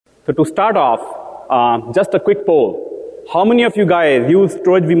So to start off, just a quick poll. How many of you guys use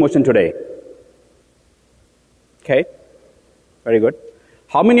storage vMotion today? Okay, very good.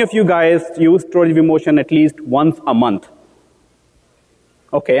 How many of you guys use storage vMotion at least once a month?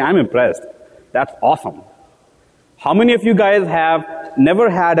 Okay, I'm impressed. That's awesome. How many of you guys have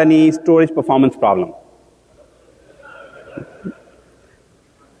never had any storage performance problem?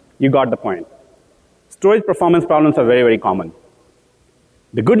 You got the point. Storage performance problems are very, very common.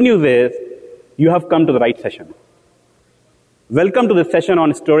 The good news is you have come to the right session. Welcome to the session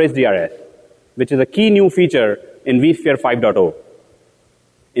on storage DRS, which is a key new feature in vSphere 5.0.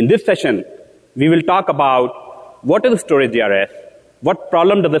 In this session, we will talk about what is storage DRS, what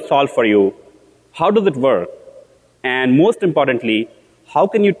problem does it solve for you, how does it work, and most importantly, how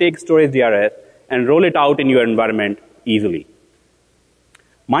can you take storage DRS and roll it out in your environment easily.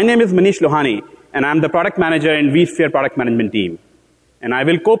 My name is Manish Lohani, and I'm the product manager in vSphere product management team. And I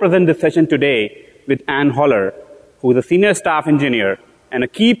will co-present this session today with Ann Holler, who is a senior staff engineer and a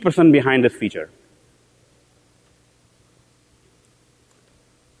key person behind this feature.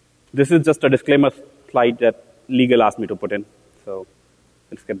 This is just a disclaimer slide that legal asked me to put in, so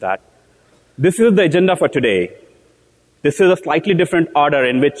let's get that. This is the agenda for today. This is a slightly different order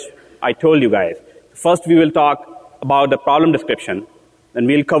in which I told you guys. First, we will talk about the problem description. Then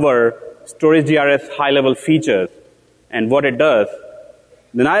we'll cover storage DRS high-level features and what it does.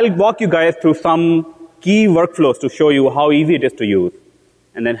 Then I'll walk you guys through some key workflows to show you how easy it is to use.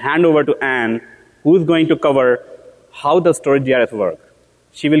 And then hand over to Ann, who's going to cover how the storage DRS works.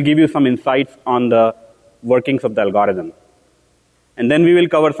 She will give you some insights on the workings of the algorithm. And then we will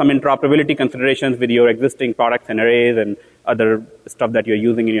cover some interoperability considerations with your existing products and arrays and other stuff that you're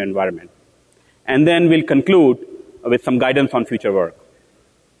using in your environment. And then we'll conclude with some guidance on future work.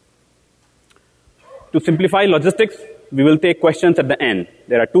 To simplify logistics, we will take questions at the end.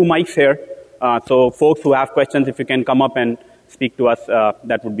 There are 2 mics here, so folks who have questions, if you can come up and speak to us,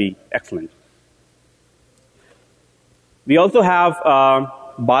 that would be excellent. We also have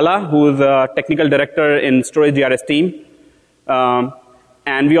Bala, who is a technical director in storage DRS team.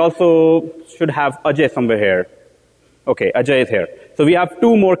 And we also should have Ajay somewhere here. Okay, Ajay is here. So we have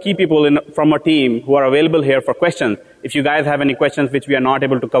 2 more key people from our team who are available here for questions. If you guys have any questions which we are not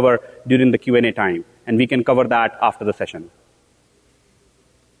able to cover during the Q&A time, and we can cover that after the session.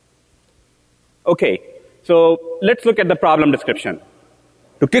 Okay, so let's look at the problem description.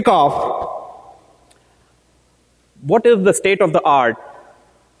 To kick off, what is the state-of-the-art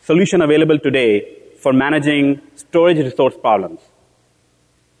solution available today for managing storage resource problems?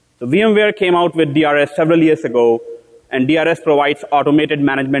 So VMware came out with DRS several years ago, and DRS provides automated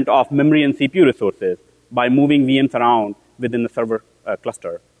management of memory and CPU resources by moving VMs around within the server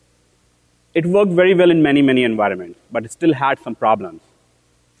cluster. It worked very well in many, many environments, but it still had some problems.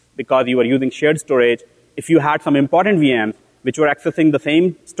 Because you were using shared storage, if you had some important VMs which were accessing the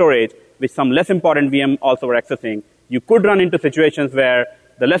same storage which some less important VM also were accessing, you could run into situations where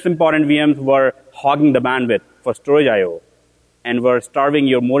the less important VMs were hogging the bandwidth for storage I/O and were starving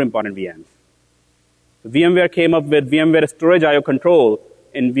your more important VMs. So VMware came up with VMware Storage I/O Control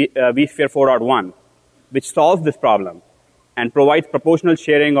in vSphere 4.1, which solves this problem and provides proportional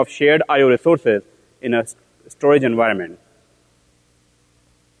sharing of shared I/O resources in a storage environment.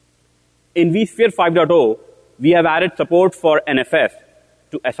 In vSphere 5.0, we have added support for NFS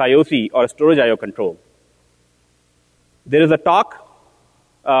to SIOC, or Storage I/O Control. There is a talk.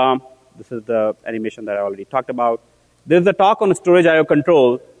 This is the animation that I already talked about. There's a talk on Storage I/O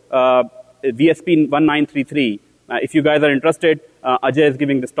Control, VSP1823. If you guys are interested, Ajay is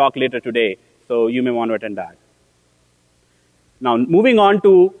giving this talk later today, so you may want to attend that. Now, moving on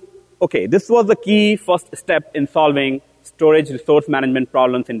to, okay, this was the key first step in solving storage resource management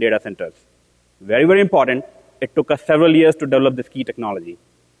problems in data centers. Very, very important. It took us several years to develop this key technology.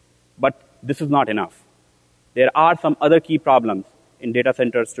 But this is not enough. There are some other key problems in data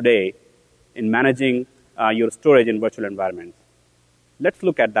centers today in managing your storage in virtual environments. Let's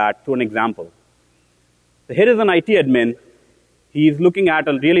look at that through an example. So here is an IT admin. He's looking at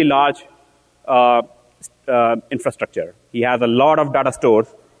a really large infrastructure. He has a lot of data stores.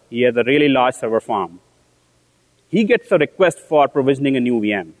 He has a really large server farm. He gets a request for provisioning a new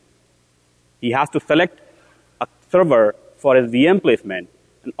VM. He has to select a server for his VM placement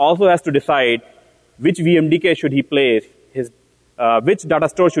and also has to decide which VMDK should he place which data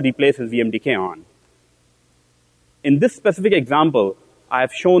store should he place his VMDK on. In this specific example, I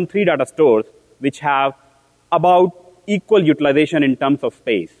have shown 3 data stores which have about equal utilization in terms of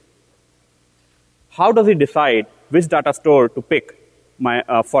space. How does he decide which data store to pick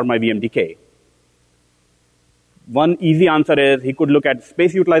for my VMDK? One easy answer is he could look at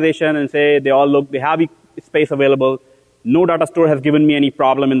space utilization and say they have space available. No data store has given me any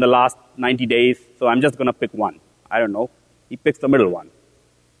problem in the last 90 days, so I'm just going to pick one. I don't know. He picks the middle one.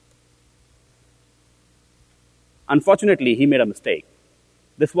 Unfortunately, he made a mistake.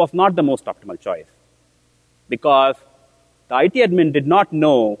 This was not the most optimal choice because the IT admin did not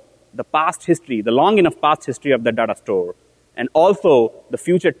know the past history, the long enough past history of the data store, and also the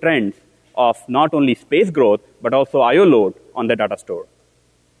future trends of not only space growth, but also I/O load on the data store.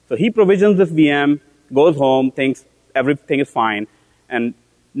 So he provisions this VM, goes home, thinks everything is fine, and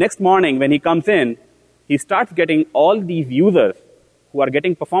next morning when he comes in, he starts getting all these users who are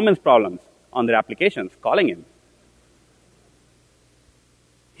getting performance problems on their applications calling him.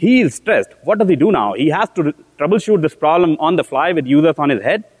 He is stressed. What does he do now? He has to troubleshoot this problem on the fly with users on his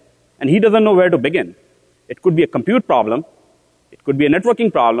head, and he doesn't know where to begin. It could be a compute problem, it could be a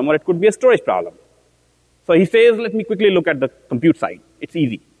networking problem, or it could be a storage problem. So he says, let me quickly look at the compute side. It's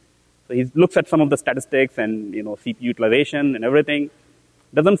easy. So he looks at some of the statistics and CPU utilization and everything.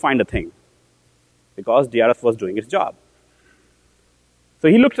 Doesn't find a thing because DRS was doing its job. So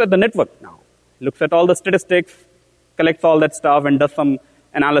he looks at the network now. Looks at all the statistics, collects all that stuff, and does some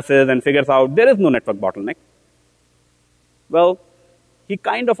analysis and figures out there is no network bottleneck. Well, he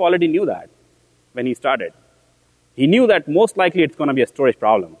kind of already knew that when he started. He knew that most likely it's going to be a storage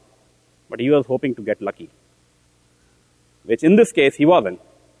problem, but he was hoping to get lucky, which in this case he wasn't.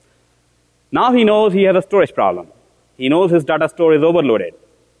 Now he knows he has a storage problem. He knows his data store is overloaded.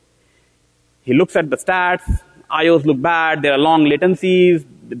 He looks at the stats, IOs look bad, there are long latencies,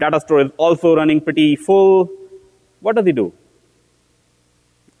 the data store is also running pretty full. What does he do?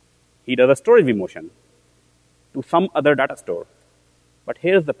 He does a storage vMotion to some other data store. But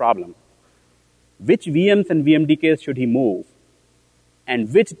here's the problem. Which VMs and VMDKs should he move?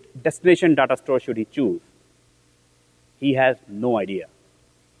 And which destination data store should he choose? He has no idea.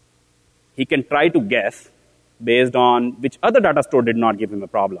 He can try to guess based on which other data store did not give him a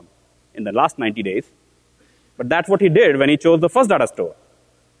problem in the last 90 days. But that's what he did when he chose the first data store.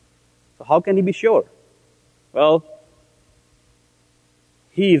 So how can he be sure? Well,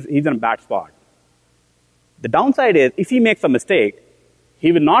 he's in a bad spot. The downside is if he makes a mistake,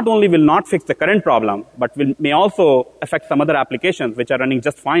 he will not only not fix the current problem, but may also affect some other applications which are running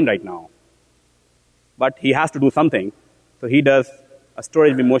just fine right now. But he has to do something. So he does a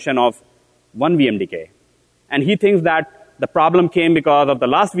storage vMotion of one VMDK. And he thinks that the problem came because of the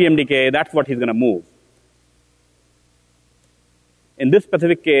last VMDK, that's what he's going to move. In this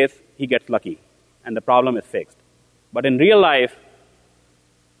specific case, he gets lucky, and the problem is fixed. But in real life,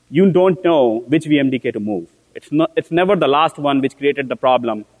 you don't know which VMDK to move. It's never the last one which created the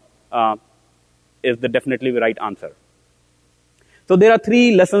problem is definitely the right answer. So there are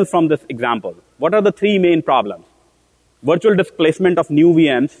three lessons from this example. What are the three main problems? Virtual displacement of new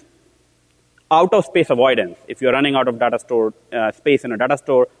VMs, out of space avoidance. If you're running out of data store space in a data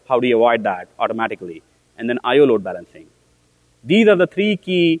store, how do you avoid that automatically? And then I/O load balancing. These are the three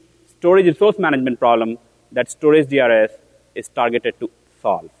key storage resource management problems that storage DRS is targeted to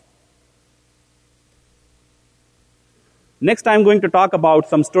solve. Next, I'm going to talk about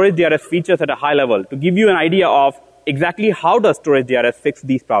some storage DRS features at a high level to give you an idea of exactly how does storage DRS fix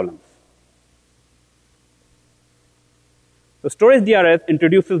these problems. So storage DRS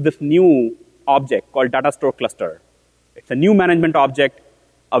introduces this new object called data store cluster. It's a new management object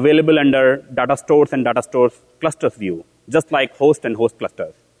available under data stores and data stores clusters view, just like host and host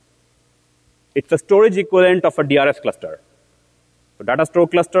clusters. It's a storage equivalent of a DRS cluster. So data store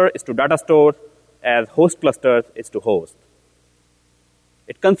cluster is to data stores as host clusters is to host.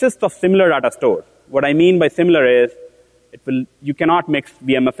 It consists of similar data stores. What I mean by similar is you cannot mix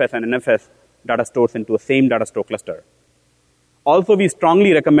VMFS and NFS data stores into a same data store cluster. Also, we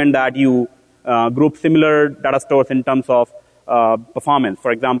strongly recommend that you group similar data stores in terms of performance.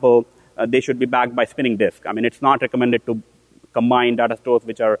 For example, they should be backed by spinning disk. I mean, it's not recommended to combine data stores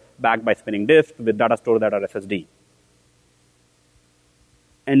which are backed by spinning disk with data stores that are SSD.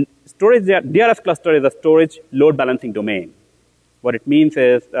 And storage DRS cluster is a storage load balancing domain. What it means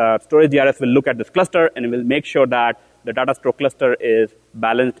is storage DRS will look at this cluster and it will make sure that the data store cluster is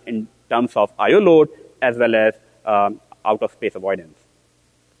balanced in terms of I/O load as well as out of space avoidance.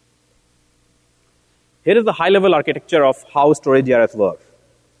 Here is the high-level architecture of how storage DRS works.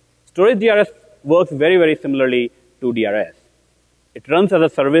 Storage DRS works very, very similarly to DRS. It runs as a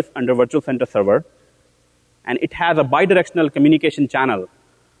service under Virtual Center Server, and it has a bidirectional communication channel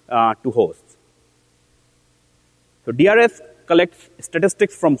to hosts. So DRS collects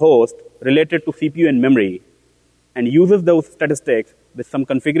statistics from host related to CPU and memory and uses those statistics with some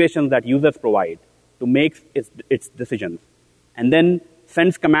configurations that users provide to make its decisions, and then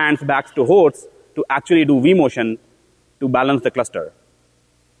sends commands back to hosts to actually do vMotion to balance the cluster.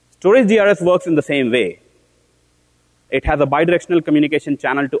 Storage DRS works in the same way. It has a bidirectional communication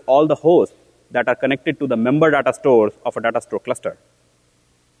channel to all the hosts that are connected to the member data stores of a data store cluster.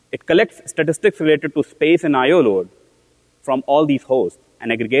 It collects statistics related to space and I/O load from all these hosts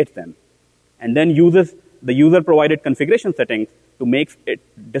and aggregates them, and then uses the user-provided configuration settings to make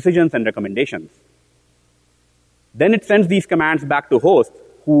decisions and recommendations. Then it sends these commands back to hosts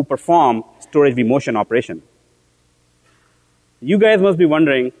who perform storage vMotion operation. You guys must be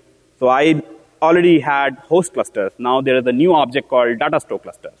wondering, so I already had host clusters. Now there is a new object called data store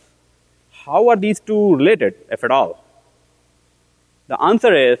clusters. How are these two related, if at all? The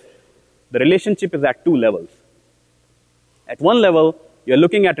answer is the relationship is at two levels. At one level, you're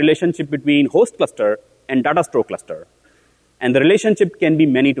looking at relationship between host cluster and data store cluster. And the relationship can be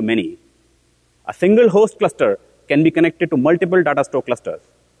many to many. A single host cluster can be connected to multiple data store clusters.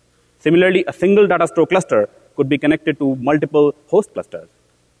 Similarly, a single data store cluster could be connected to multiple host clusters.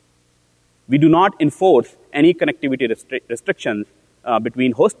 We do not enforce any connectivity restrictions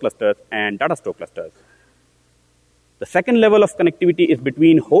between host clusters and data store clusters. The second level of connectivity is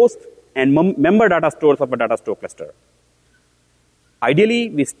between hosts and member data stores of a data store cluster. Ideally,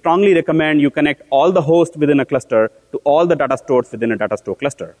 we strongly recommend you connect all the hosts within a cluster to all the data stores within a data store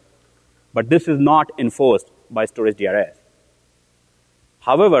cluster. But this is not enforced by storage DRS.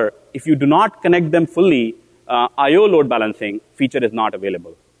 However, if you do not connect them fully, I/O load balancing feature is not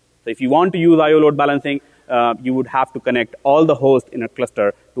available. So if you want to use I/O load balancing, you would have to connect all the hosts in a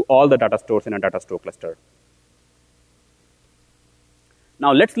cluster to all the data stores in a data store cluster.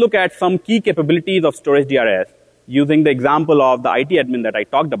 Now let's look at some key capabilities of storage DRS using the example of the IT admin that I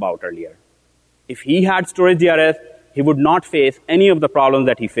talked about earlier. If he had storage DRS, he would not face any of the problems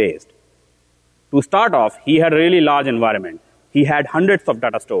that he faced. To start off, he had a really large environment. He had hundreds of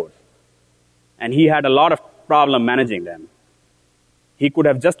data stores, and he had a lot of problem managing them. He could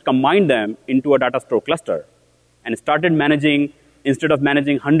have just combined them into a data store cluster and started managing, instead of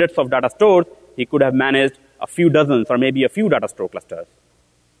managing hundreds of data stores, he could have managed a few dozens or maybe a few data store clusters.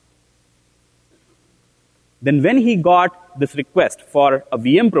 Then when he got this request for a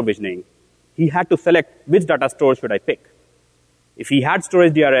VM provisioning, he had to select which data store should I pick. If he had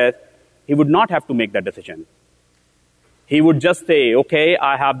storage DRS, he would not have to make that decision. He would just say, okay,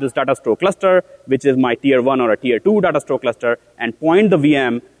 I have this data store cluster, which is my tier 1 or a tier 2 data store cluster, and point the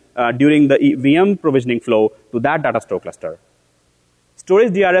VM during the VM provisioning flow to that data store cluster.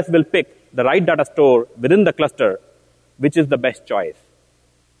 Storage DRS will pick the right data store within the cluster, which is the best choice.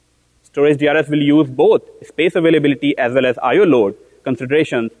 Storage DRS will use both space availability as well as I/O load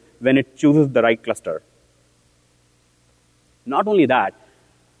considerations when it chooses the right cluster. Not only that,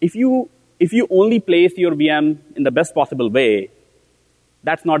 if you only place your VM in the best possible way,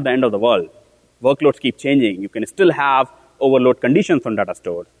 that's not the end of the world. Workloads keep changing. You can still have overload conditions on data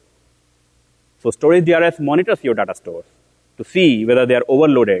stores. So storage DRS monitors your data stores to see whether they are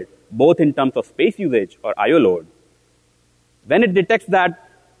overloaded, both in terms of space usage or I/O load. When it detects that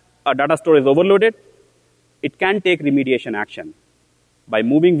a data store is overloaded, it can take remediation action by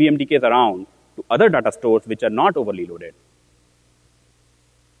moving VMDKs around to other data stores which are not overly loaded.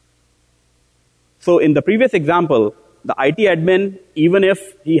 So in the previous example, the IT admin, even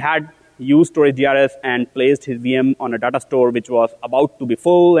if he had used storage DRS and placed his VM on a data store which was about to be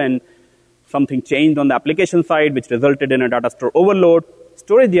full and something changed on the application side which resulted in a data store overload,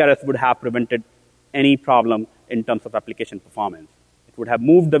 storage DRS would have prevented any problem in terms of application performance. It would have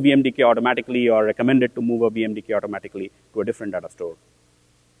moved the VMDK automatically or recommended to move a VMDK automatically to a different data store.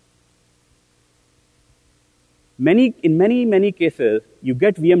 In many cases, you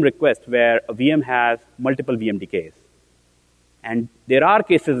get VM requests where a VM has multiple VMDKs. And there are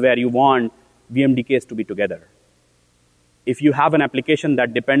cases where you want VMDKs to be together. If you have an application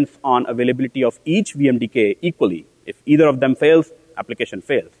that depends on availability of each VMDK equally, if either of them fails, application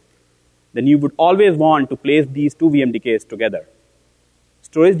fails, then you would always want to place these two VMDKs together.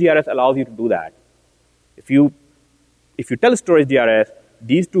 Storage DRS allows you to do that. If you tell storage DRS,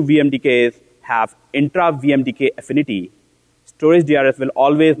 these two VMDKs have intra-VMDK affinity, storage DRS will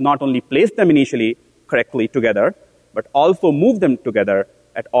always not only place them initially correctly together, but also move them together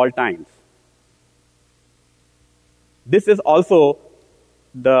at all times. This is also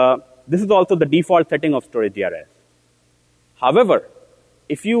the default setting of storage DRS. However,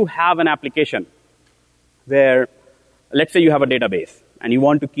 if you have an application where, let's say you have a database, and you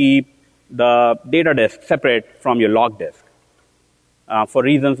want to keep the data disk separate from your log disk. For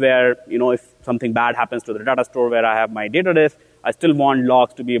reasons where, if something bad happens to the data store where I have my data disk, I still want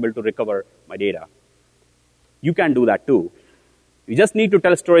logs to be able to recover my data. You can do that too. You just need to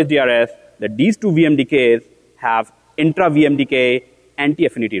tell storage DRS that these two VMDKs have intra-VMDK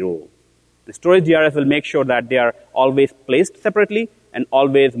anti-affinity rule. The storage DRS will make sure that they are always placed separately and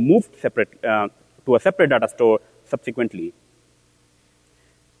always moved separate to a separate data store subsequently.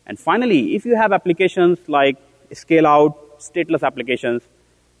 And finally, if you have applications like scale-out, stateless applications,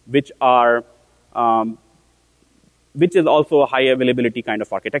 which is also a high availability kind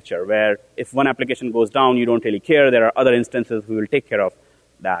of architecture, where if one application goes down, you don't really care. There are other instances who will take care of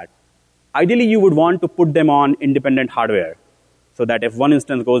that. Ideally, you would want to put them on independent hardware, so that if one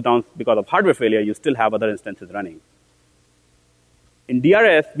instance goes down because of hardware failure, you still have other instances running. In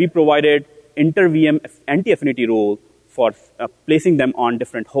DRS, we provided inter-VM anti-affinity rule for placing them on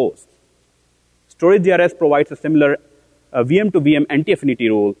different hosts. Storage DRS provides a similar VM to VM anti-affinity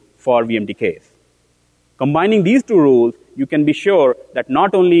rule for VMDKs. Combining these two rules, you can be sure that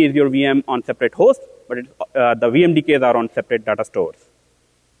not only is your VM on separate hosts, but the VMDKs are on separate data stores.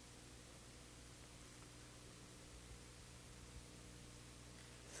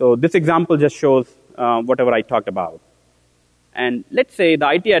 So this example just shows whatever I talked about. And let's say the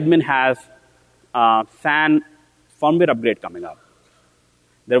IT admin has SAN firmware upgrade coming up.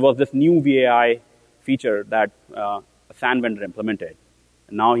 There was this new VAI feature that a SAN vendor implemented.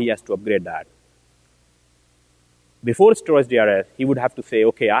 And now he has to upgrade that. Before storage DRS, he would have to say,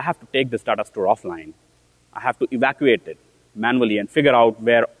 okay, I have to take this data store offline. I have to evacuate it manually and figure out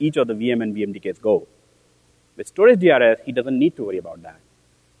where each of the VM and VMDKs go. With storage DRS, he doesn't need to worry about that.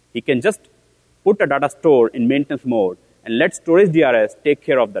 He can just put a data store in maintenance mode and let storage DRS take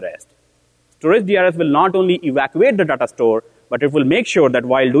care of the rest. Storage DRS will not only evacuate the data store, but it will make sure that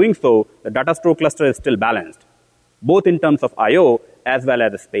while doing so, the data store cluster is still balanced, both in terms of I/O as well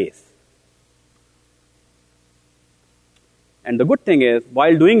as the space. And the good thing is,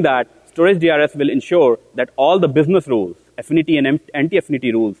 while doing that, storage DRS will ensure that all the business rules, affinity and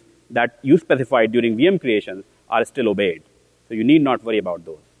anti-affinity rules that you specified during VM creations are still obeyed. So you need not worry about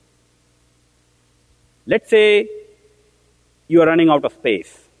those. Let's say you are running out of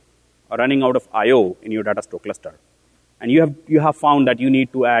space or running out of I/O in your data store cluster, and you have found that you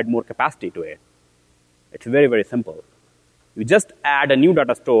need to add more capacity to it. It's very, very simple. You just add a new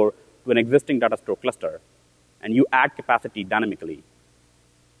data store to an existing data store cluster, and you add capacity dynamically.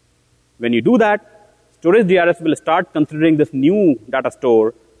 When you do that, storage DRS will start considering this new data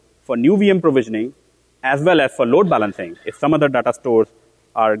store for new VM provisioning as well as for load balancing if some other data stores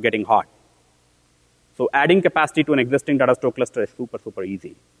are getting hot. So adding capacity to an existing data store cluster is super, super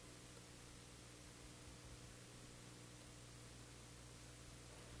easy.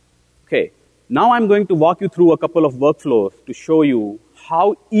 Okay, now I'm going to walk you through a couple of workflows to show you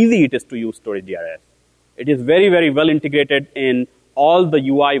how easy it is to use storage DRS. It is very, very well integrated in all the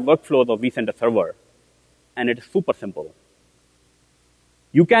UI workflows of vCenter Server, and it is super simple.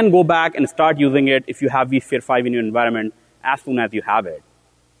 You can go back and start using it if you have vSphere 5 in your environment as soon as you have it.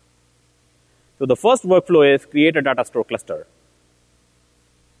 So the first workflow is create a data store cluster.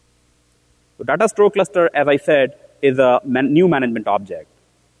 The data store cluster, as I said, is a new management object.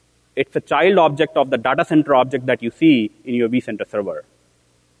 It's a child object of the data center object that you see in your vCenter Server.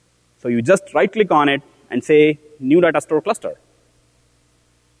 So you just right-click on it and say, new data store cluster.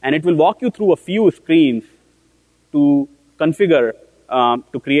 And it will walk you through a few screens to configure,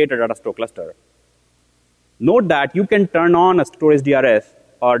 to create a data store cluster. Note that you can turn on a storage DRS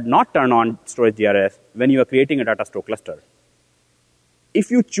or not turn on storage DRS when you are creating a data store cluster. If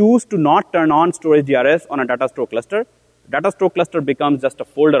you choose to not turn on storage DRS on a data store cluster becomes just a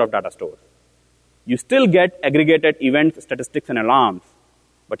folder of data stores. You still get aggregated events, statistics, and alarms,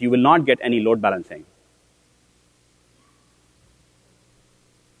 but you will not get any load balancing.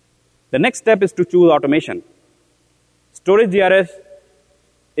 The next step is to choose automation. Storage DRS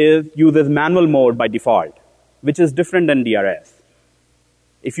uses manual mode by default, which is different than DRS.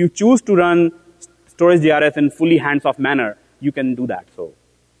 If you choose to run storage DRS in fully hands-off manner, you can do that so.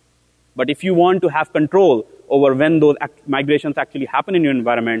 But if you want to have control over when those migrations actually happen in your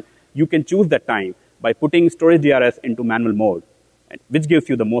environment, you can choose that time by putting storage DRS into manual mode, which gives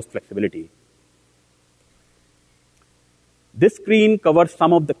you the most flexibility. This screen covers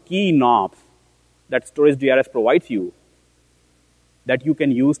some of the key knobs that storage DRS provides you that you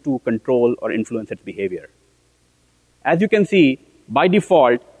can use to control or influence its behavior. As you can see, by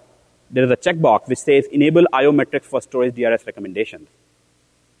default, there is a checkbox which says enable I/O metrics for storage DRS recommendations.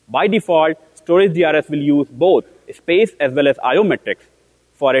 By default, storage DRS will use both space as well as I/O metrics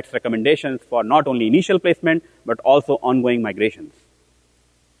for its recommendations for not only initial placement, but also ongoing migrations.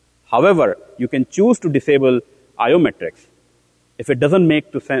 However, you can choose to disable I/O metrics if it doesn't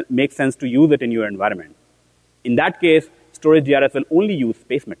make sense to use it in your environment. In that case, storage DRS will only use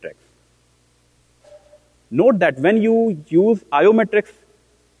space metrics. Note that when you use I/O metrics,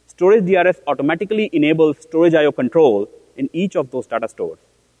 storage DRS automatically enables storage I/O control in each of those data stores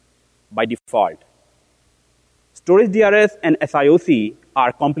by default. Storage DRS and SIOC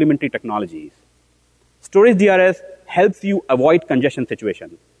are complementary technologies. Storage DRS helps you avoid congestion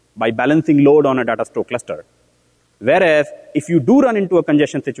situation by balancing load on a data store cluster. Whereas if you do run into a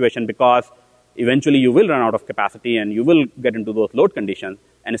congestion situation, because eventually you will run out of capacity and you will get into those load conditions,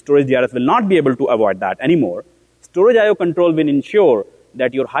 and storage DRS will not be able to avoid that anymore, storage I/O control will ensure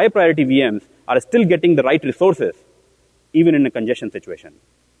that your high priority VMs are still getting the right resources, even in a congestion situation.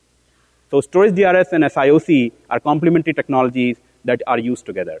 So storage DRS and SIOC are complementary technologies that are used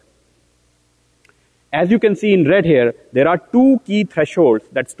together. As you can see in red here, there are two key thresholds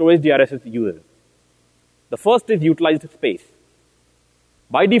that storage DRS uses. The first is utilized space.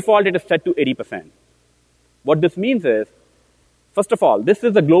 By default, it is set to 80%. What this means is, first of all, this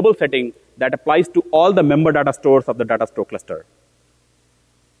is a global setting that applies to all the member data stores of the data store cluster.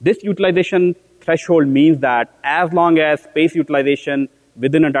 This utilization threshold means that as long as space utilization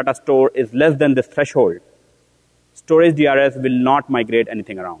within a data store is less than this threshold, storage DRS will not migrate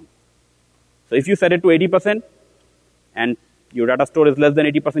anything around. So if you set it to 80% and your data store is less than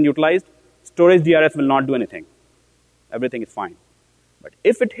 80% utilized, storage DRS will not do anything. Everything is fine. But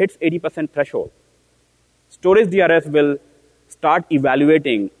if it hits 80% threshold, storage DRS will start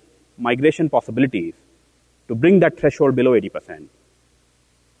evaluating migration possibilities to bring that threshold below 80%.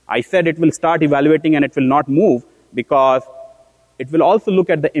 I said it will start evaluating and it will not move because it will also look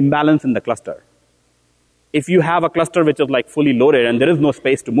at the imbalance in the cluster. If you have a cluster which is like fully loaded and there is no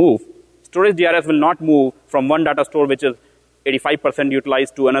space to move, storage DRS will not move from one data store which is 85%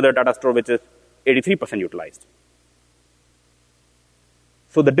 utilized to another data store which is 83% utilized.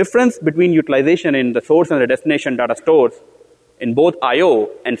 So the difference between utilization in the source and the destination data stores in both I/O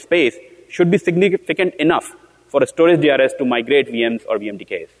and space should be significant enough for a storage DRS to migrate VMs or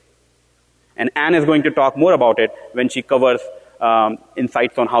VMDKs. And Anne is going to talk more about it when she covers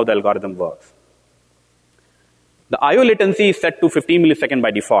insights on how the algorithm works. The I/O latency is set to 15 milliseconds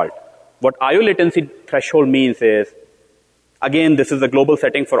by default. What I/O latency threshold means is, again, this is a global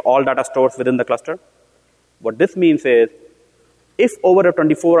setting for all data stores within the cluster. What this means is, if over a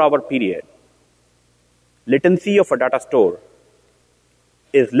 24-hour period, latency of a data store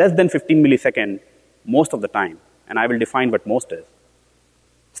is less than 15 milliseconds most of the time, and I will define what most is,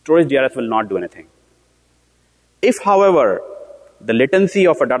 storage DRS will not do anything. If, however, the latency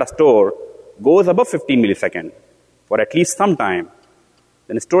of a data store goes above 15 milliseconds for at least some time,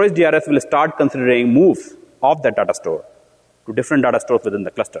 then storage DRS will start considering moves of that data store to different data stores within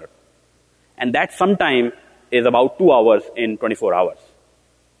the cluster. And that sometime is about 2 hours in 24 hours.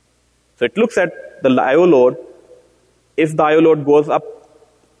 So it looks at the I/O load. If the I/O load goes up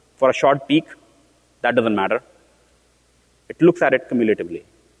for a short peak, that doesn't matter. It looks at it cumulatively.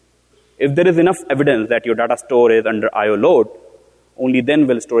 If there is enough evidence that your data store is under I/O load, only then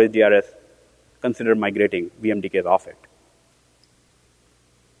will storage DRS consider migrating VMDKs off it.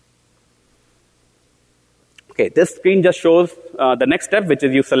 Okay, this screen just shows the next step, which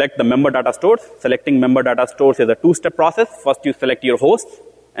is you select the member data stores. Selecting member data stores is a two-step process. First, you select your hosts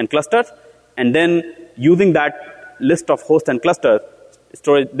and clusters, and then using that list of hosts and clusters,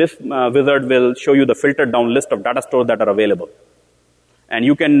 this wizard will show you the filtered down list of data stores that are available. And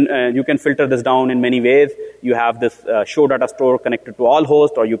you can filter this down in many ways. You have this show data store connected to all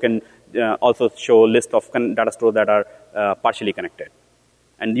hosts, or you can also show a list of data stores that are partially connected.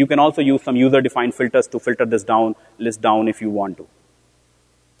 And you can also use some user-defined filters to filter this list down if you want to.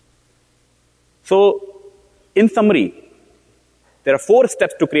 So, in summary, there are 4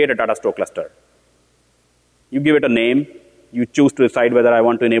 steps to create a data store cluster. You give it a name. You choose to decide whether I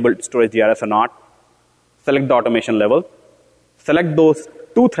want to enable storage DRS or not. Select the automation level. Select those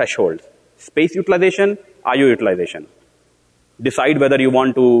 2 thresholds, space utilization, I/O utilization. Decide whether you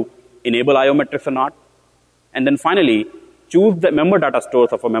want to enable I/O metrics or not. And then finally, choose the member data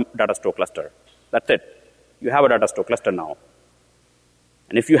stores of a data store cluster. That's it. You have a data store cluster now.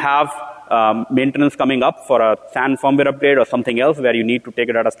 And if you have maintenance coming up for a SAN firmware upgrade or something else where you need to take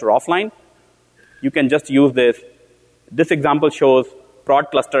a data store offline, you can just use this. This example shows prod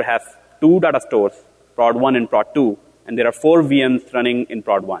cluster has 2 data stores, prod 1 and prod 2, and there are 4 VMs running in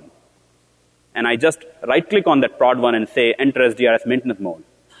prod 1. And I just right-click on that prod 1 and say enter as DRS maintenance mode.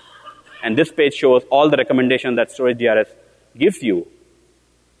 And this page shows all the recommendations that storage DRS gives you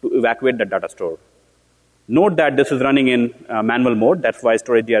to evacuate the data store. Note that this is running in manual mode. That's why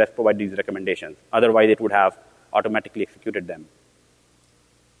storage DRS provides these recommendations. Otherwise, it would have automatically executed them.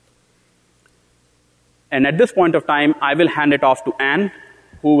 And at this point of time, I will hand it off to Anne,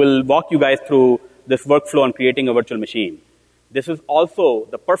 who will walk you guys through this workflow on creating a virtual machine. This is also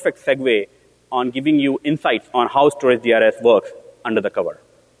the perfect segue on giving you insights on how storage DRS works under the cover.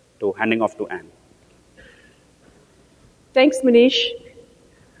 So handing off to Anne. Thanks, Manish.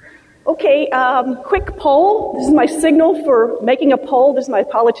 Okay, quick poll. This is my signal for making a poll. This is my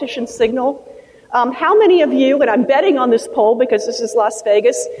politician signal. How many of you, and I'm betting on this poll because this is Las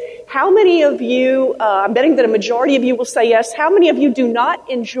Vegas, how many of you, I'm betting that a majority of you will say yes, how many of you do not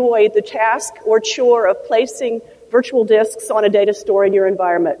enjoy the task or chore of placing virtual disks on a data store in your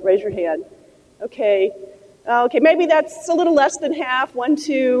environment? Raise your hand. Okay. Okay, maybe that's a little less than half, 1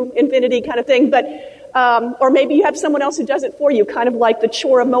 to infinity kind of thing, but or maybe you have someone else who does it for you, kind of like the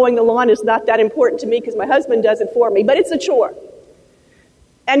chore of mowing the lawn is not that important to me because my husband does it for me, but it's a chore.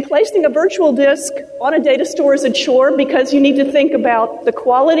 And placing a virtual disk on a data store is a chore because you need to think about the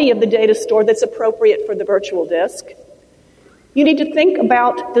quality of the data store that's appropriate for the virtual disk. You need to think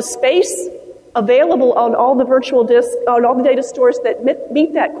about the space available on all the virtual disks, on all the data stores that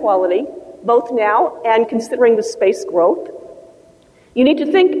meet that quality, both now and considering the space growth. You need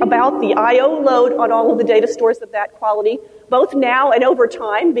to think about the I/O load on all of the data stores of that quality, both now and over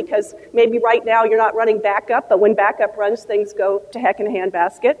time, because maybe right now you're not running backup, but when backup runs, things go to heck in a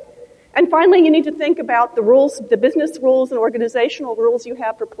handbasket. And finally, you need to think about the rules, the business rules and organizational rules you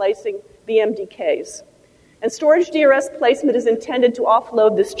have for placing VMDKs. And storage DRS placement is intended to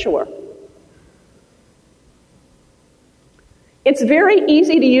offload this chore. It's very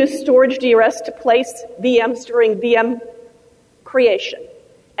easy to use storage DRS to place VMs during VM creation.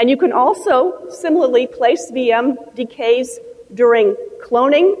 And you can also similarly place VMDKs during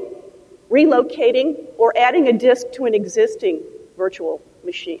cloning, relocating, or adding a disk to an existing virtual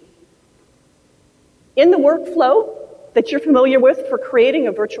machine. In the workflow that you're familiar with for creating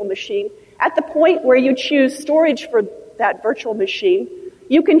a virtual machine, at the point where you choose storage for that virtual machine,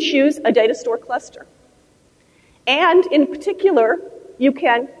 you can choose a data store cluster. And in particular, you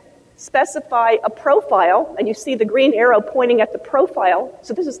can specify a profile, and you see the green arrow pointing at the profile.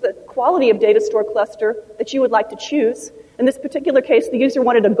 So this is the quality of data store cluster that you would like to choose. In this particular case, the user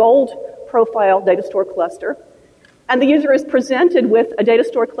wanted a gold profile data store cluster, and the user is presented with a data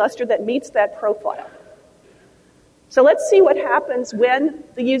store cluster that meets that profile. So let's see what happens when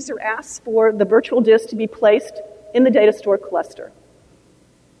the user asks for the virtual disk to be placed in the data store cluster.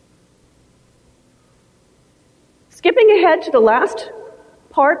 Skipping ahead to the last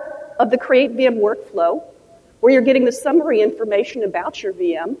part of the Create VM workflow, where you're getting the summary information about your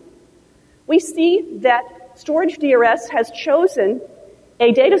VM, we see that storage DRS has chosen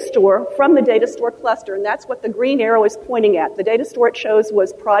a data store from the data store cluster, and that's what the green arrow is pointing at. The data store it chose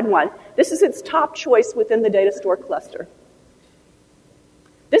was prod1. This is its top choice within the data store cluster.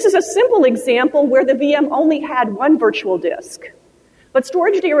 This is a simple example where the VM only had one virtual disk. But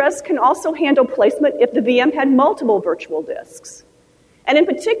storage DRS can also handle placement if the VM had multiple virtual disks. And in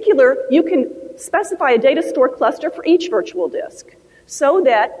particular, you can specify a data store cluster for each virtual disk so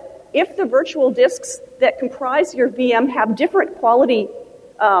that if the virtual disks that comprise your VM have different quality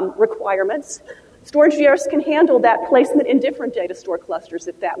requirements, storage DRS can handle that placement in different data store clusters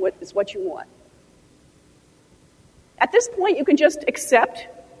if that is what you want. At this point, you can just accept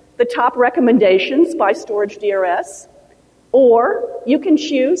the top recommendations by storage DRS, or you can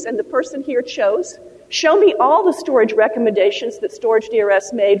choose, and the person here chose, show me all the storage recommendations that storage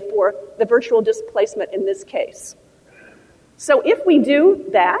DRS made for the virtual disk placement in this case. So if we do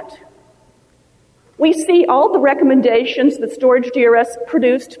that, we see all the recommendations that storage DRS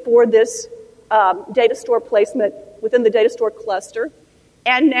produced for this data store placement within the data store cluster.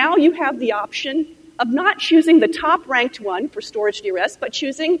 And now you have the option of not choosing the top ranked one for storage DRS, but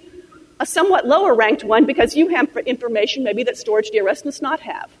choosing a somewhat lower ranked one because you have information maybe that storage DRS does not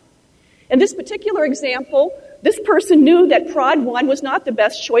have. In this particular example, this person knew that prod1 was not the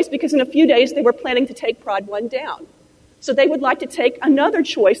best choice because in a few days they were planning to take prod1 down. So they would like to take another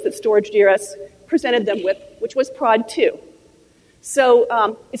choice that storage DRS presented them with, which was prod2.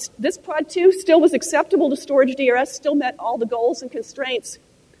 So this prod2 still was acceptable to storage DRS, still met all the goals and constraints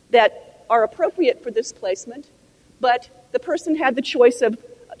that are appropriate for this placement, but the person had the choice of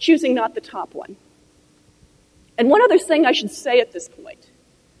choosing not the top one. And one other thing I should say at this point.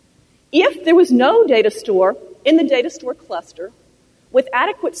 If there was no data store in the data store cluster with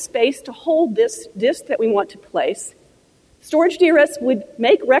adequate space to hold this disk that we want to place, storage DRS would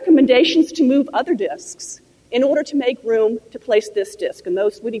make recommendations to move other disks in order to make room to place this disk. And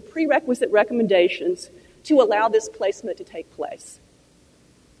those would be prerequisite recommendations to allow this placement to take place.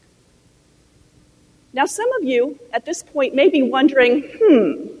 Now, some of you at this point may be wondering,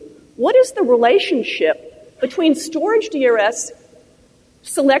 what is the relationship between storage DRS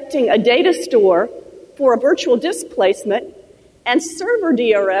selecting a data store for a virtual disk placement and server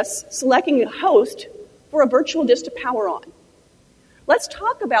DRS selecting a host for a virtual disk to power on? Let's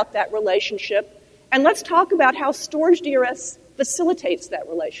talk about that relationship, and let's talk about how storage DRS facilitates that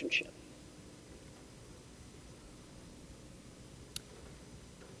relationship.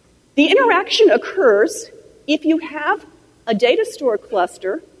 The interaction occurs if you have a data store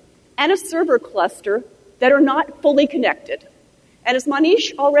cluster and a server cluster that are not fully connected. And as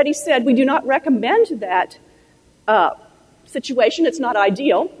Manish already said, we do not recommend that situation. It's not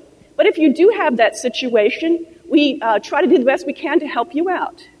ideal. But if you do have that situation, we try to do the best we can to help you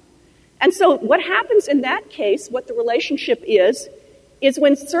out. And so what happens in that case, what the relationship is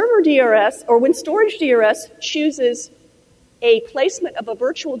when server DRS or when storage DRS chooses a placement of a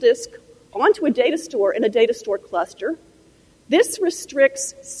virtual disk onto a data store in a data store cluster, this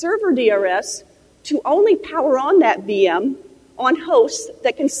restricts server DRS to only power on that VM on hosts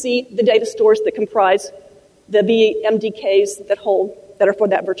that can see the data stores that comprise the VMDKs that are for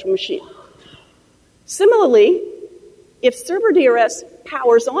that virtual machine. Similarly, if server DRS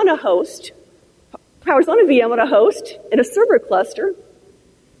powers on a VM on a host in a server cluster,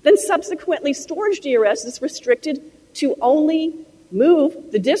 then subsequently storage DRS is restricted to only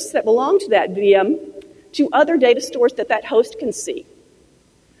move the disks that belong to that VM to other data stores that that host can see.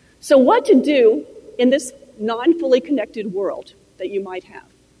 So what to do in this non-fully connected world that you might have?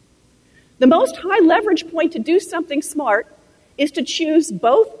 The most high leverage point to do something smart is to choose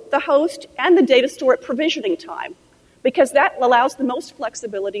both the host and the data store at provisioning time, because that allows the most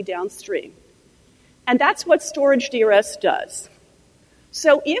flexibility downstream. And that's what storage DRS does.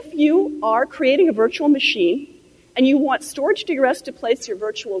 So if you are creating a virtual machine and you want storage DRS to place your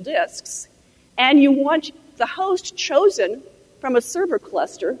virtual disks, and you want the host chosen from a server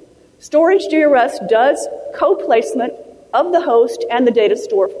cluster, storage DRS does co-placement of the host and the data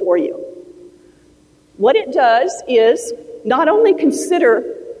store for you. What it does is not only consider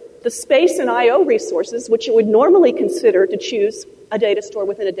the space and I/O resources, which it would normally consider to choose a data store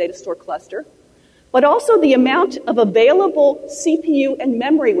within a data store cluster, but also the amount of available CPU and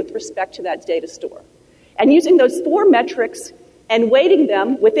memory with respect to that data store. And using those 4 metrics and weighting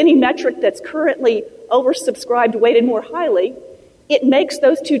them with any metric that's currently oversubscribed, weighted more highly, it makes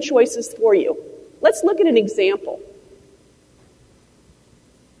those 2 choices for you. Let's look at an example.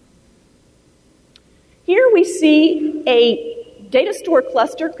 Here we see a data store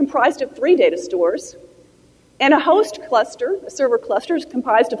cluster comprised of 3 data stores, and a host cluster, a server cluster, is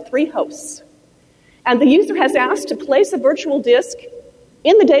comprised of 3 hosts. And the user has asked to place a virtual disk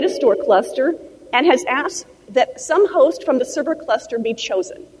in the data store cluster and has asked that some host from the server cluster be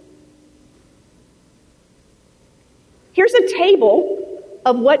chosen. Here's a table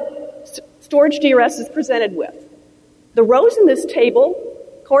of what storage DRS is presented with. The rows in this table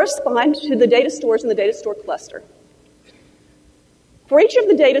correspond to the data stores in the data store cluster. For each of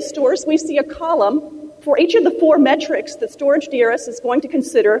the data stores, we see a column for each of the 4 metrics that storage DRS is going to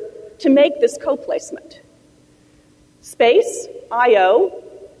consider to make this co-placement. Space, I/O,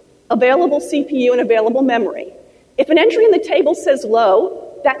 available CPU, and available memory. If an entry in the table says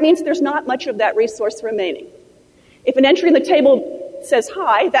low, that means there's not much of that resource remaining. If an entry in the table says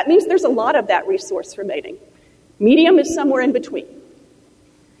high, that means there's a lot of that resource remaining. Medium is somewhere in between.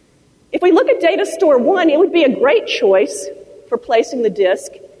 If we look at data store 1, it would be a great choice for placing the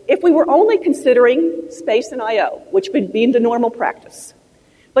disk if we were only considering space and I/O, which would be the normal practice.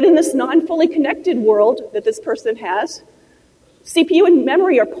 But in this non-fully connected world that this person has, CPU and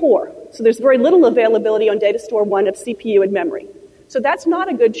memory are poor, so there's very little availability on data store 1 of CPU and memory. So that's not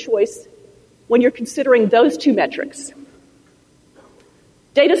a good choice when you're considering those 2 metrics.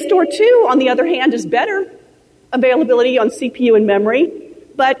 Data store 2, on the other hand, is better availability on CPU and memory,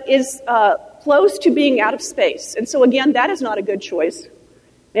 but is close to being out of space. And so again, that is not a good choice.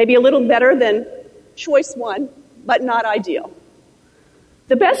 Maybe a little better than choice 1, but not ideal.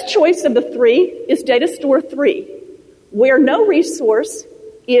 The best choice of the 3 is data store 3, where no resource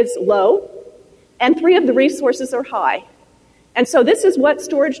is low and 3 of the resources are high. And so this is what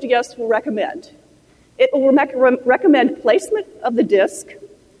storage DRS will recommend. It will recommend placement of the disk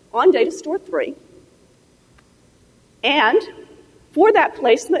on data store 3. And for that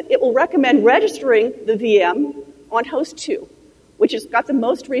placement, it will recommend registering the VM on host 2, which has got the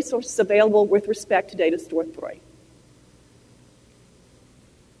most resources available with respect to data store 3.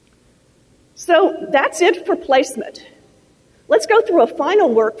 So that's it for placement. Let's go through a final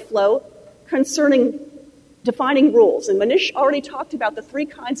workflow concerning defining rules. And Manish already talked about the 3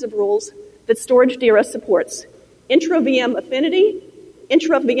 kinds of rules that storage DRS supports: intra-VM affinity,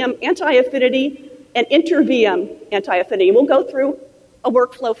 intra-VM anti-affinity, and inter-VM anti-affinity. And we'll go through a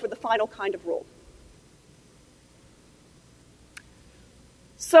workflow for the final kind of rule.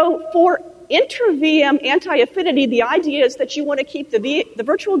 So for inter-VM anti-affinity, the idea is that you want to keep the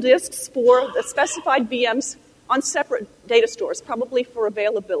virtual disks for the specified VMs on separate data stores, probably for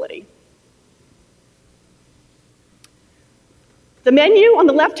availability. The menu on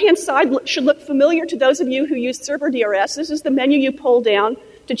the left-hand side should look familiar to those of you who use server DRS. This is the menu you pull down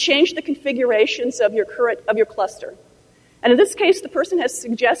to change the configurations of your cluster. And in this case, the person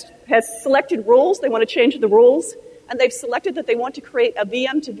has selected rules. They want to change the rules. And they've selected that they want to create a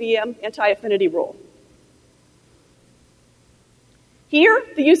VM-to-VM anti-affinity rule. Here,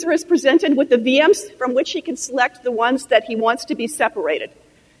 the user is presented with the VMs from which he can select the ones that he wants to be separated.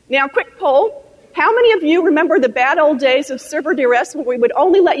 Now, quick poll. How many of you remember the bad old days of server DRS where we would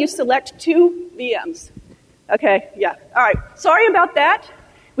only let you select 2 VMs? Okay, yeah. All right. Sorry about that.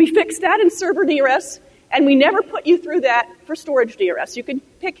 We fixed that in server DRS, and we never put you through that for storage DRS. You could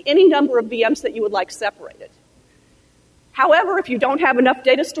pick any number of VMs that you would like separated. However, if you don't have enough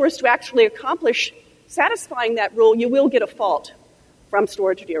data stores to actually accomplish satisfying that rule, you will get a fault from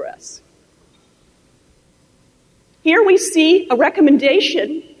storage DRS. Here we see a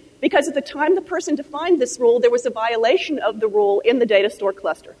recommendation because at the time the person defined this rule, there was a violation of the rule in the data store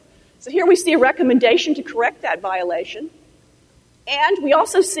cluster. So here we see a recommendation to correct that violation. And we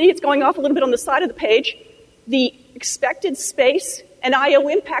also see, it's going off a little bit on the side of the page, the expected space and I/O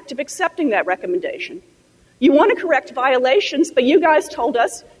impact of accepting that recommendation. You want to correct violations, but you guys told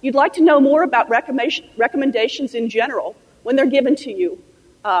us you'd like to know more about recommendations in general when they're given to you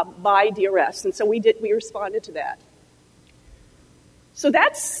by DRS. And so we responded to that. So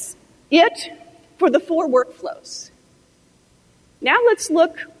that's it for the 4 workflows. Now let's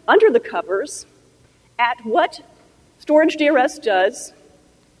look under the covers at what storage DRS does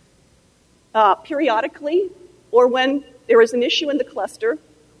periodically or when there is an issue in the cluster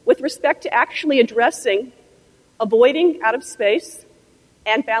with respect to actually addressing avoiding out of space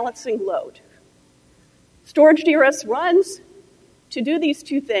and balancing load. Storage DRS runs to do these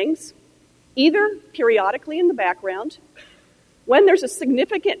 2 things, either periodically in the background, when there's a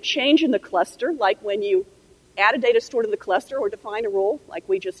significant change in the cluster, like when you add a data store to the cluster or define a rule, like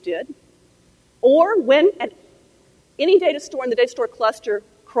we just did, or when any data store in the data store cluster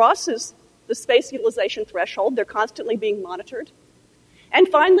crosses the space utilization threshold, they're constantly being monitored. And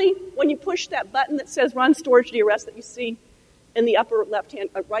finally, when you push that button that says Run Storage DRS that you see in the upper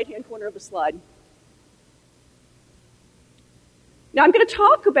right-hand corner of the slide. Now I'm going to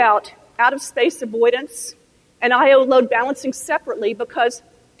talk about out-of-space avoidance and I/O load balancing separately because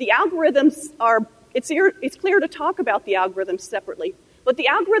the algorithms it's clear to talk about the algorithms separately, but the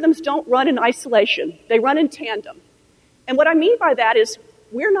algorithms don't run in isolation. They run in tandem. And what I mean by that is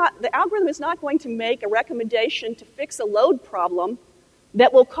the algorithm is not going to make a recommendation to fix a load problem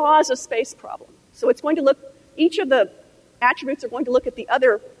that will cause a space problem. So it's going to look, each of the attributes are going to look at the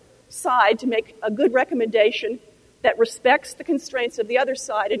other side to make a good recommendation that respects the constraints of the other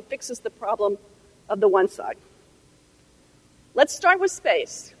side and fixes the problem of the one side. Let's start with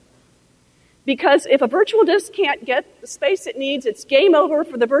space. Because if a virtual disk can't get the space it needs, it's game over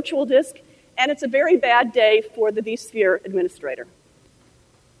for the virtual disk, and it's a very bad day for the vSphere administrator.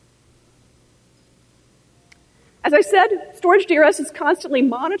 As I said, storage DRS is constantly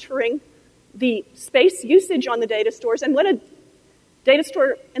monitoring the space usage on the data stores, and when a data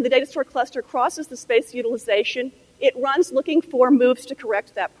store in the data store cluster crosses the space utilization, it runs looking for moves to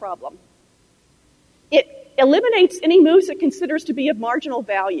correct that problem. It eliminates any moves it considers to be of marginal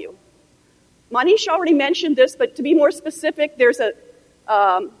value. Manish already mentioned this, but to be more specific, there's a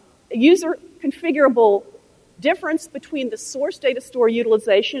user configurable difference between the source data store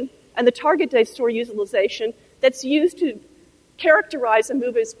utilization and the target data store utilization that's used to characterize a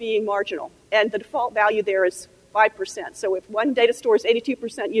move as being marginal. And the default value there is 5%. So if one data store is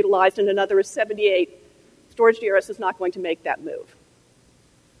 82% utilized and another is 78%, storage DRS is not going to make that move.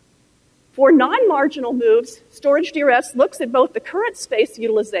 For non-marginal moves, storage DRS looks at both the current space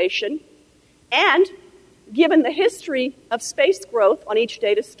utilization and, given the history of space growth on each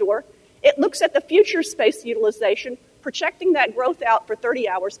data store, it looks at the future space utilization, projecting that growth out for 30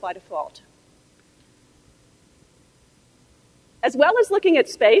 hours by default. As well as looking at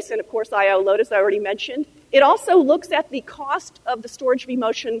space, and of course I/O load, as I already mentioned, it also looks at the cost of the storage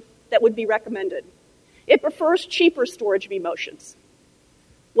vMotion that would be recommended. It prefers cheaper storage vMotions.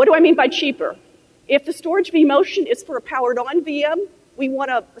 What do I mean by cheaper? If the storage vMotion is for a powered-on VM, we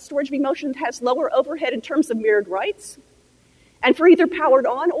want a storage vMotion that has lower overhead in terms of mirrored writes. And for either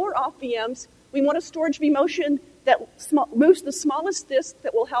powered-on or off VMs, we want a storage vMotion that moves the smallest disk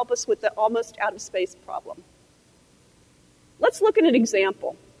that will help us with the almost out-of-space problem. Let's look at an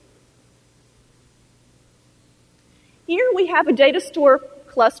example. Here we have a data store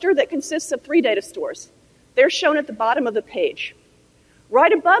cluster that consists of 3 data stores. They're shown at the bottom of the page.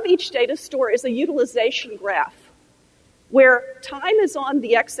 Right above each data store is a utilization graph, where time is on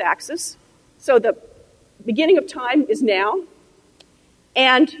the x-axis, so the beginning of time is now,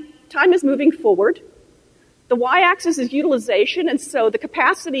 and time is moving forward. The y-axis is utilization, and so the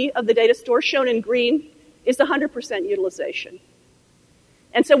capacity of the data store, shown in green, is 100% utilization.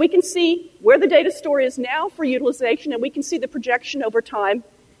 And so we can see where the data store is now for utilization, and we can see the projection over time,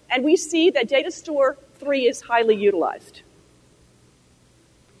 and we see that data store 3 is highly utilized.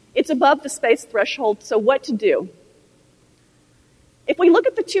 It's above the space threshold, so what to do? If we look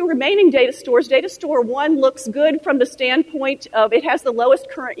at the 2 remaining data stores, data store 1 looks good from the standpoint of it has the lowest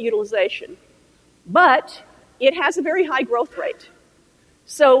current utilization, but it has a very high growth rate.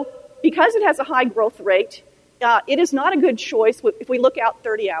 So because it has a high growth rate, it is not a good choice if we look out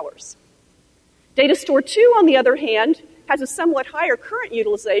 30 hours. Data store 2, on the other hand, has a somewhat higher current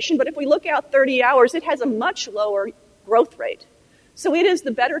utilization, but if we look out 30 hours, it has a much lower growth rate. So it is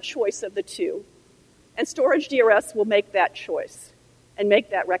the better choice of the 2, and storage DRS will make that choice and make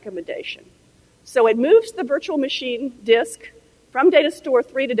that recommendation. So it moves the virtual machine disk from data store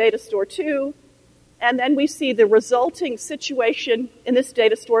 3 to data store 2, and then we see the resulting situation in this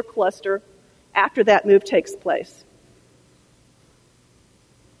data store cluster after that move takes place.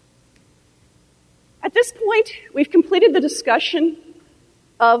 At this point, we've completed the discussion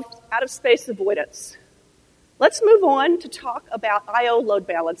of out-of-space avoidance. Let's move on to talk about I/O load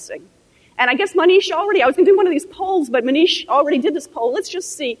balancing. And I guess Manish I was going to do one of these polls, but Manish already did this poll. Let's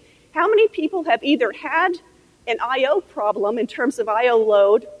just see how many people have either had an I/O problem in terms of I/O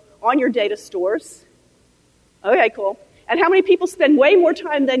load on your data stores. Okay, cool. And how many people spend way more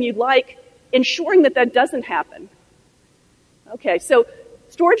time than you'd like ensuring that that doesn't happen? Okay, so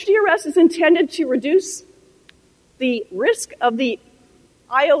storage DRS is intended to reduce the risk of the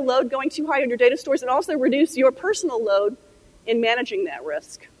I/O load going too high on your data stores and also reduce your personal load in managing that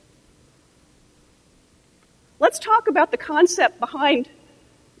risk. Let's talk about the concept behind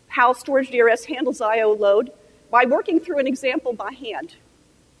how storage DRS handles I/O load by working through an example by hand.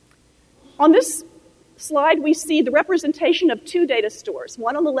 On this slide, we see the representation of 2 data stores,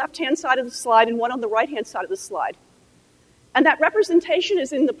 one on the left-hand side of the slide and one on the right-hand side of the slide. And that representation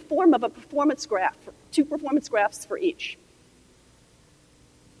is in the form of a performance graph, 2 performance graphs for each.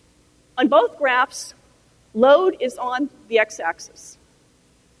 On both graphs, load is on the x-axis.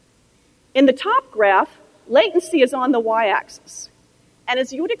 In the top graph, latency is on the y-axis. And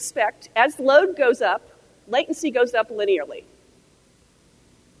as you would expect, as load goes up, latency goes up linearly.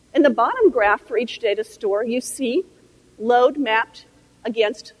 In the bottom graph for each data store, you see load mapped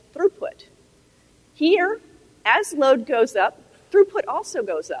against throughput. Here, as load goes up, throughput also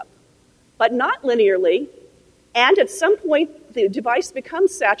goes up, but not linearly, and at some point the device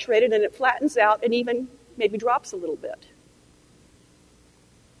becomes saturated and it flattens out and even maybe drops a little bit.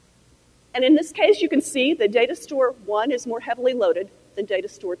 And in this case, you can see that data store 1 is more heavily loaded than data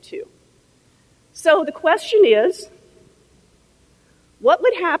store 2. So the question is, what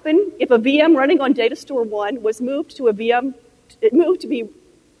would happen if a VM running on data store 1 was moved to a VM,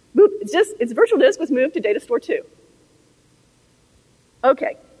 its virtual disk was moved to data store 2?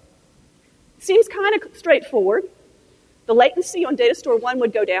 Okay. Seems kind of straightforward. The latency on data store 1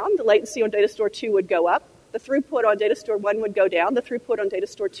 would go down, the latency on data store 2 would go up, the throughput on data store 1 would go down, the throughput on data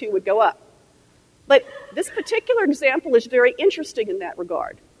store 2 would go up. But this particular example is very interesting in that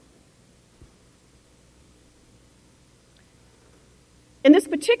regard. In this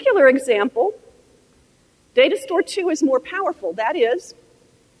particular example, data store 2 is more powerful. That is,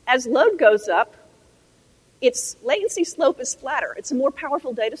 as load goes up, its latency slope is flatter. It's a more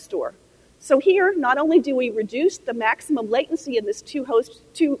powerful data store. So here, not only do we reduce the maximum latency in this two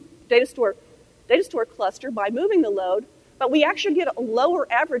data store cluster by moving the load, but we actually get a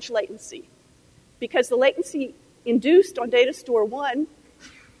lower average latency because the latency induced on data store 1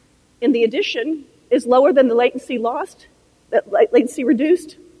 in the addition is lower than the latency lost. That latency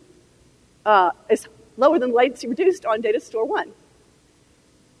reduced is lower than the latency reduced on data store 1.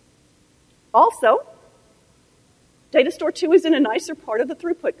 Also, data store 2 is in a nicer part of the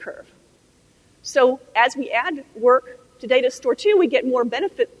throughput curve. So as we add work to data store 2, we get more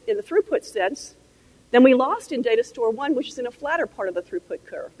benefit in the throughput sense than we lost in data store 1, which is in a flatter part of the throughput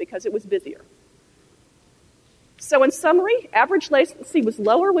curve because it was busier. So in summary, average latency was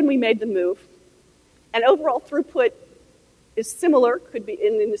lower when we made the move, and overall throughput is similar, could be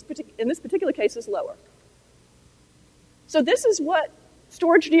in this particular case is lower. So this is what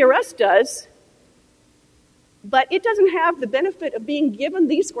storage DRS does, but it doesn't have the benefit of being given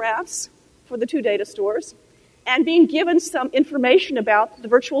these graphs for the two data stores and being given some information about the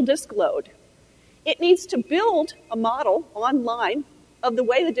virtual disk load. It needs to build a model online of the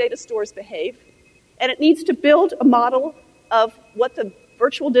way the data stores behave, and it needs to build a model of what the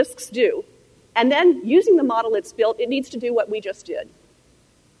virtual disks do. And then, using the model it's built, it needs to do what we just did.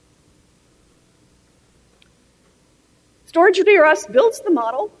 Storage DRS builds the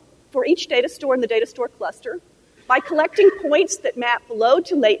model for each data store in the data store cluster by collecting points that map load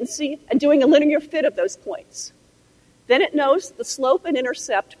to latency and doing a linear fit of those points. Then it knows the slope and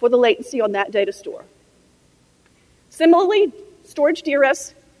intercept for the latency on that data store. Similarly, storage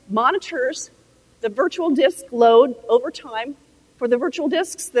DRS monitors the virtual disk load over time for the virtual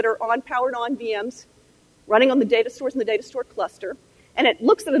disks that are powered on VMs running on the data stores in the data store cluster. And it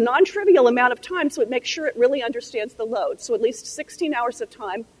looks at a non-trivial amount of time, so it makes sure it really understands the load. So at least 16 hours of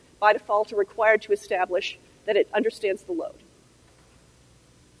time by default are required to establish that it understands the load.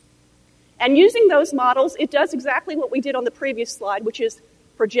 And using those models, it does exactly what we did on the previous slide, which is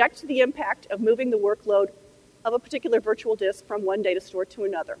project the impact of moving the workload of a particular virtual disk from one data store to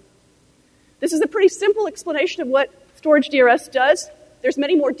another. This is a pretty simple explanation of what storage DRS does. There's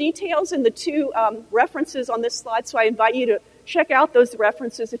many more details in the two references on this slide, so I invite you to check out those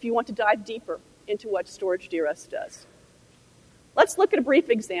references if you want to dive deeper into what storage DRS does. Let's look at a brief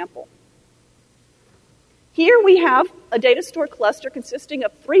example. Here we have a data store cluster consisting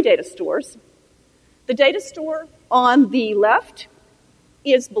of 3 data stores. The data store on the left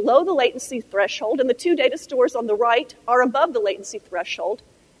is below the latency threshold, and the 2 data stores on the right are above the latency threshold.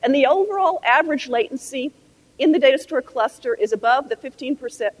 And the overall average latency in the data store cluster is above the 15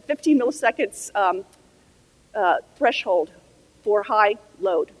 milliseconds threshold for high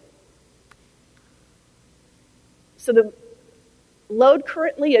load. So the load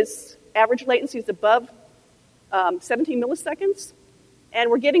currently is, average latency is above 17 milliseconds, and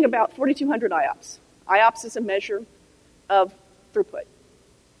we're getting about 4,200 IOPS. IOPS is a measure of throughput.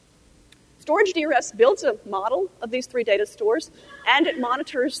 Storage DRS builds a model of these 3 data stores, and it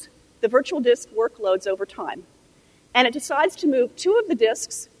monitors the virtual disk workloads over time. And it decides to move 2 of the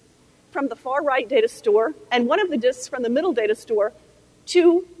disks from the far right data store and 1 of the disks from the middle data store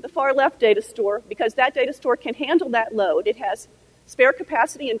to the far left data store, because that data store can handle that load. It has spare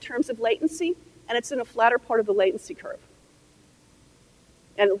capacity in terms of latency, and it's in a flatter part of the latency curve,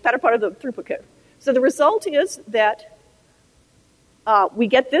 and a flatter part of the throughput curve. So the result is that we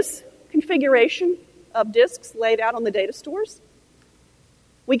get this configuration of disks laid out on the data stores.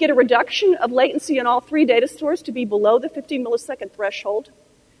 We get a reduction of latency in all 3 data stores to be below the 15 millisecond threshold.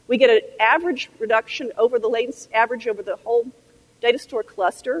 We get an average reduction over the latency average over the whole data store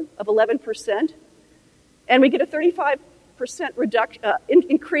cluster of 11%, and we get a 35%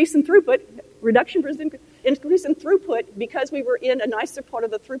 increase in throughput, increase in throughput because we were in a nicer part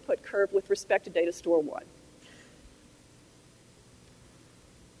of the throughput curve with respect to data store 1.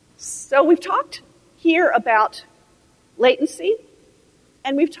 So we've talked here about latency,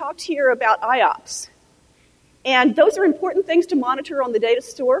 and we've talked here about IOPS. And those are important things to monitor on the data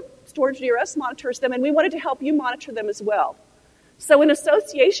store. Storage DRS monitors them, and we wanted to help you monitor them as well. So in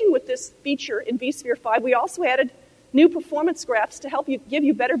association with this feature in vSphere 5, we also added new performance graphs to help you give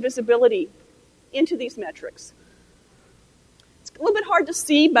you better visibility into these metrics. It's a little bit hard to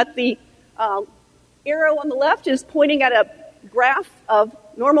see, but the arrow on the left is pointing at a graph of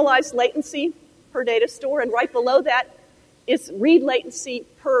normalized latency per data store, and right below that is read latency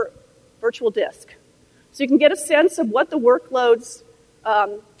per virtual disk. So you can get a sense of what the workload's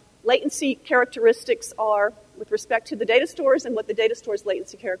latency characteristics are with respect to the data stores and what the data store's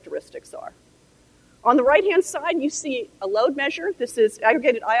latency characteristics are. On the right-hand side, you see a load measure. This is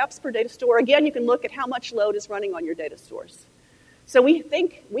aggregated IOPS per data store. Again, you can look at how much load is running on your data stores. So we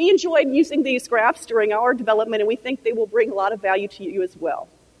enjoyed using these graphs during our development, and we think they will bring a lot of value to you as well.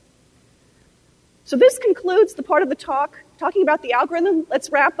 So this concludes the part of the talk talking about the algorithm. Let's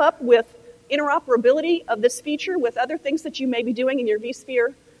wrap up with interoperability of this feature with other things that you may be doing in your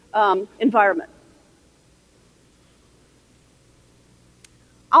vSphere environment.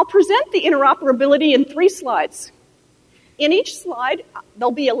 I'll present the interoperability in 3 slides. In each slide,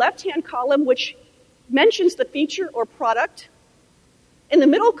 there'll be a left-hand column which mentions the feature or product. In the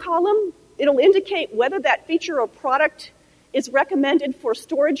middle column, it'll indicate whether that feature or product is recommended for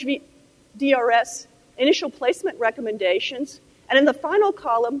storage DRS initial placement recommendations. And in the final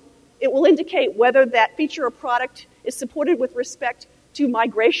column, it will indicate whether that feature or product is supported with respect to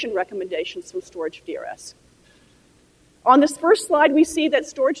migration recommendations from storage DRS. On this first slide, we see that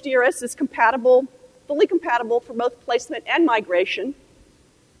storage DRS is compatible fully compatible for both placement and migration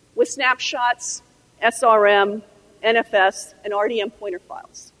with snapshots, SRM, NFS, and RDM pointer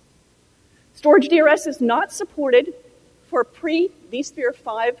files. Storage DRS is not supported for pre-vSphere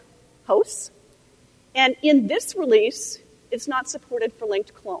 5 hosts, and in this release, it's not supported for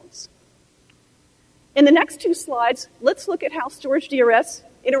linked clones. In the next two slides, let's look at how Storage DRS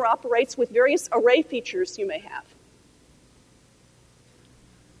interoperates with various array features you may have.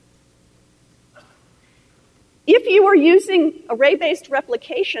 If you are using array-based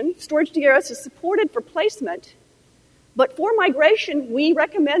replication, Storage DRS is supported for placement, but for migration, we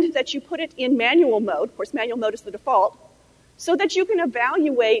recommend that you put it in manual mode. Of course, manual mode is the default, so that you can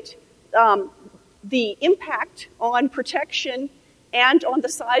evaluate the impact on protection and on the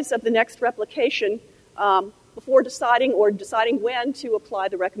size of the next replication before deciding when to apply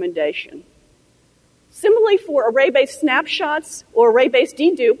the recommendation. Similarly, for array-based snapshots or array-based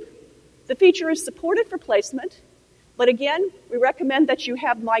dedupe, the feature is supported for placement, but again, we recommend that you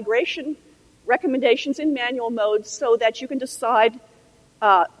have migration recommendations in manual mode so that you can decide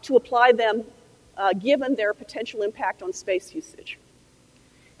to apply them given their potential impact on space usage.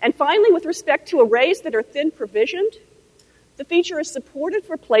 And finally, with respect to arrays that are thin provisioned, the feature is supported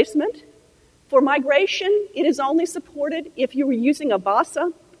for placement. For migration, it is only supported if you were using a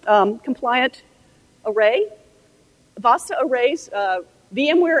VASA compliant array. VASA arrays,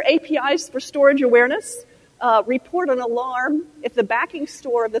 VMware APIs for storage awareness, report an alarm if the backing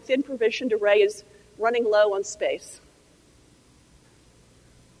store of the thin provisioned array is running low on space.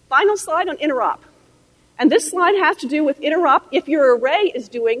 Final slide on interop. And this slide has to do with interop if your array is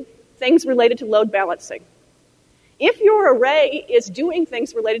doing things related to load balancing. If your array is doing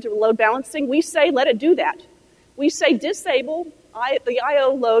things related to load balancing, we say let it do that. We say disable the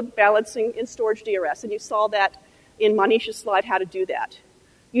I/O load balancing in Storage DRS, and you saw that in Manisha's slide how to do that.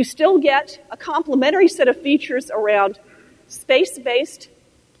 You still get a complementary set of features around space-based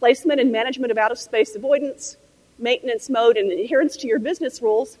placement and management of out-of-space avoidance, maintenance mode, and adherence to your business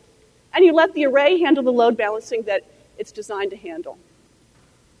rules, and you let the array handle the load balancing that it's designed to handle.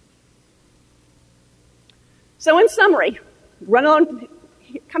 So in summary,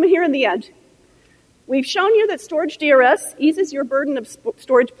 coming here in the end, we've shown you that Storage DRS eases your burden of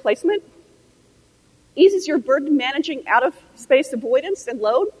storage placement, eases your burden managing out-of-space avoidance and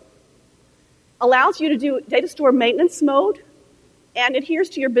load, allows you to do data store maintenance mode, and adheres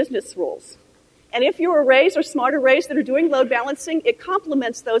to your business rules. And if your arrays are smart arrays that are doing load balancing, it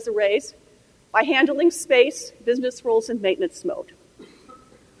complements those arrays by handling space, business rules, and maintenance mode.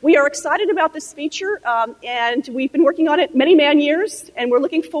 We are excited about this feature, and we've been working on it many years, and we're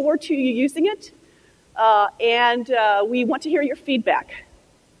looking forward to you using it, and we want to hear your feedback.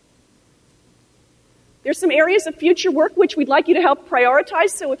 There's some areas of future work which we'd like you to help prioritize,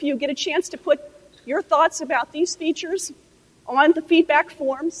 so if you get a chance to put your thoughts about these features on the feedback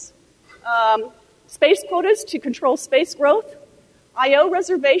forms, space quotas to control space growth, I/O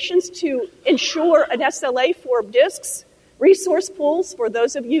reservations to ensure an SLA for disks, resource pools for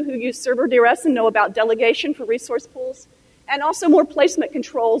those of you who use server DRS and know about delegation for resource pools, and also more placement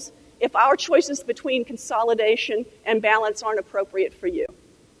controls if our choices between consolidation and balance aren't appropriate for you.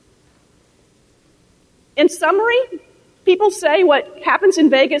 In summary, people say what happens in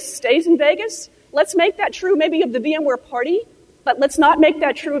Vegas stays in Vegas. Let's make that true maybe of the VMware party, but let's not make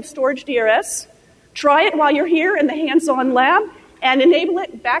that true of Storage DRS. Try it while you're here in the hands-on lab and enable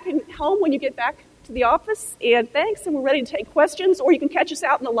it back at home when you get back to the office. And thanks, and we're ready to take questions, or you can catch us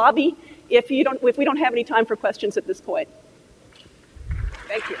out in the lobby if we don't have any time for questions at this point.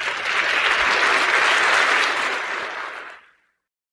 Thank you.